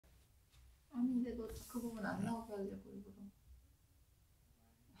근데 너 그 부분 안 나오게 하려고 일부러.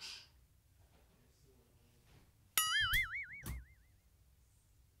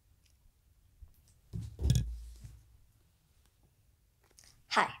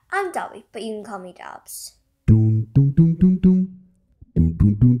 Hi, I'm Dobby, but you can call me Dobbs.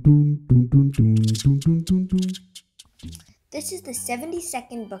 This is the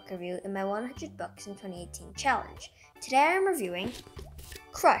 72nd book review in my 100 Books in 2018 challenge. Today I am reviewing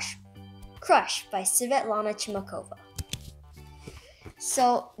Crush by Svetlana Chmakova.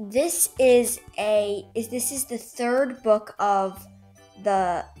 So this is the third book of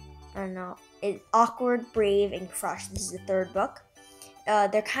the Awkward, Brave, and Crush. This is the third book.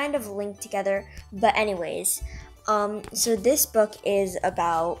 They're kind of linked together, but anyways, so this book is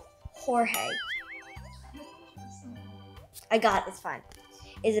about Jorge. I got it, it's fine.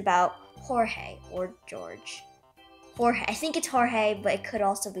 It's about Jorge or George. Jorge. I think it's Jorge, but it could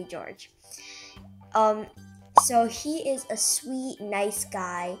also be George. So he is a sweet, nice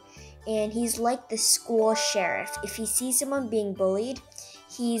guy, and he's like the school sheriff. If he sees someone being bullied,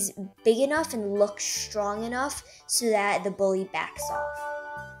 he's big enough and looks strong enough so that the bully backs off.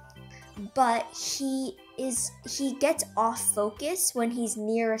 But he gets off focus when he's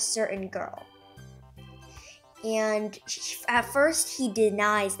near a certain girl. And at first he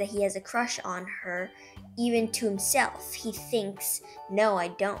denies that he has a crush on her, even to himself. He thinks, no, I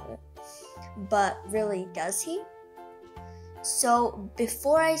don't. But really, does he? So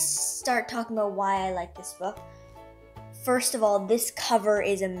before I start talking about why I like this book, first of all, this cover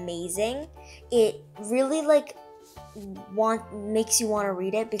is amazing. It really makes you want to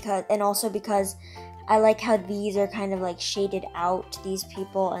read it because I like how these are kind of like shaded out, these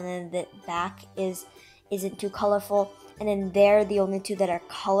people, and then the back isn't too colorful, and then they're the only two that are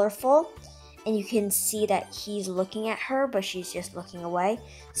colorful, and you can see that he's looking at her, but she's just looking away.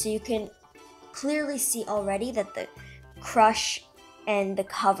 So you can clearly see already that the crush and the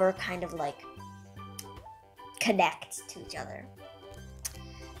cover kind of like connect to each other.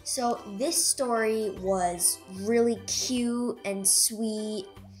 So this story was really cute and sweet,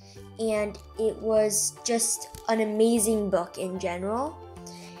 and it was just an amazing book in general.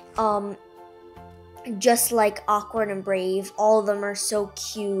 Just like Awkward and Brave, all of them are so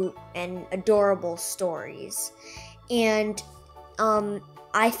cute and adorable stories. And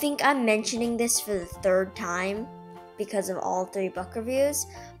I think I'm mentioning this for the third time because of all three book reviews,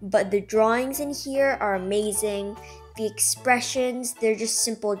 but the drawings in here are amazing. The expressions, they're just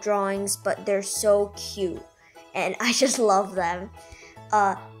simple drawings, but they're so cute, and I just love them.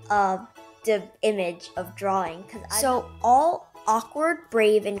 The image of drawing. All Awkward,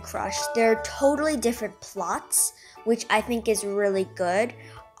 Brave, and Crush, they're totally different plots, which I think is really good.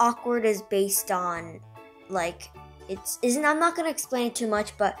 Awkward is based on, I'm not going to explain it too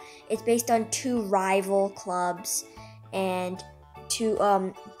much, but it's based on two rival clubs, and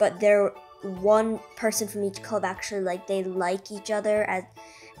but they're one person from each club actually, they like each other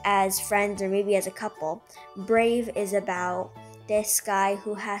as friends or maybe as a couple. Brave is about this guy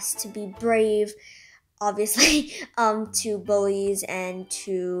who has to be brave, obviously, to bullies and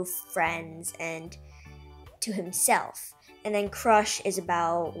to friends and to himself. And then Crush is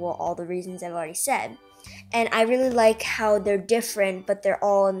about, well, all the reasons I've already said. And I really like how they're different, but they're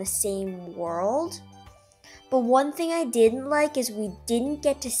all in the same world. But one thing I didn't like is we didn't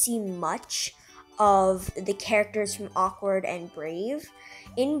get to see much of the characters from Awkward and Brave.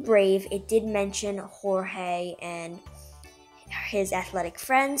 In Brave, it did mention Jorge and his athletic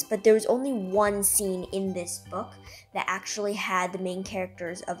friends, but there was only one scene in this book that actually had the main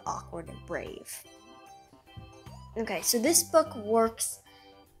characters of Awkward and Brave. Okay, so this book works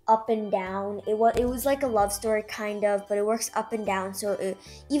up and down. It was like a love story kind of, but it works up and down. So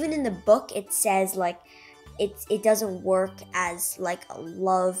even in the book, it says it doesn't work as like a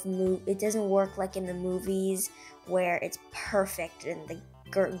love movie. It doesn't work like in the movies where it's perfect and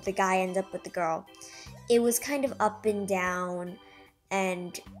the guy ends up with the girl. It was kind of up and down,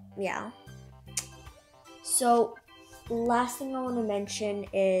 and yeah. So last thing I want to mention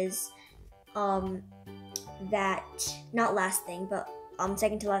is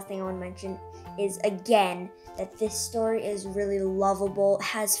second to last thing I want to mention is, again, that this story is really lovable. It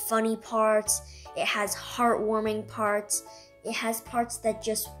has funny parts, it has heartwarming parts, it has parts that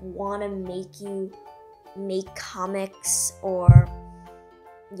just want to make you make comics, or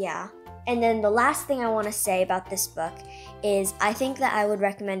yeah. And then the last thing I want to say about this book is I think that I would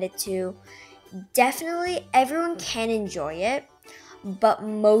recommend it to definitely everyone can enjoy it, but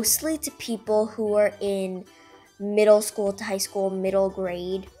mostly to people who are in middle school to high school, middle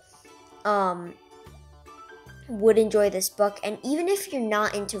grade. would enjoy this book. And even if you're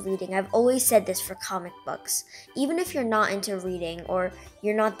not into reading, I've always said this for comic books, even if you're not into reading or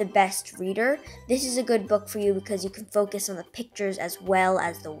you're not the best reader, this is a good book for you because you can focus on the pictures as well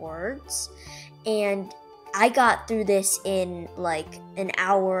as the words. And I got through this in like an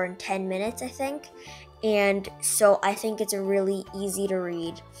hour and 10 minutes, I think. And so I think it's a really easy to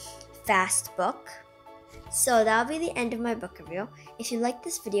read, fast book. So that'll be the end of my book review. If you like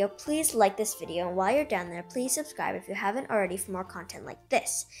this video, please like this video. And while you're down there, please subscribe if you haven't already for more content like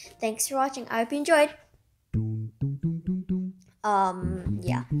this. Thanks for watching. I hope you enjoyed.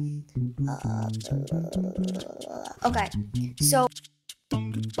 Yeah. Okay. So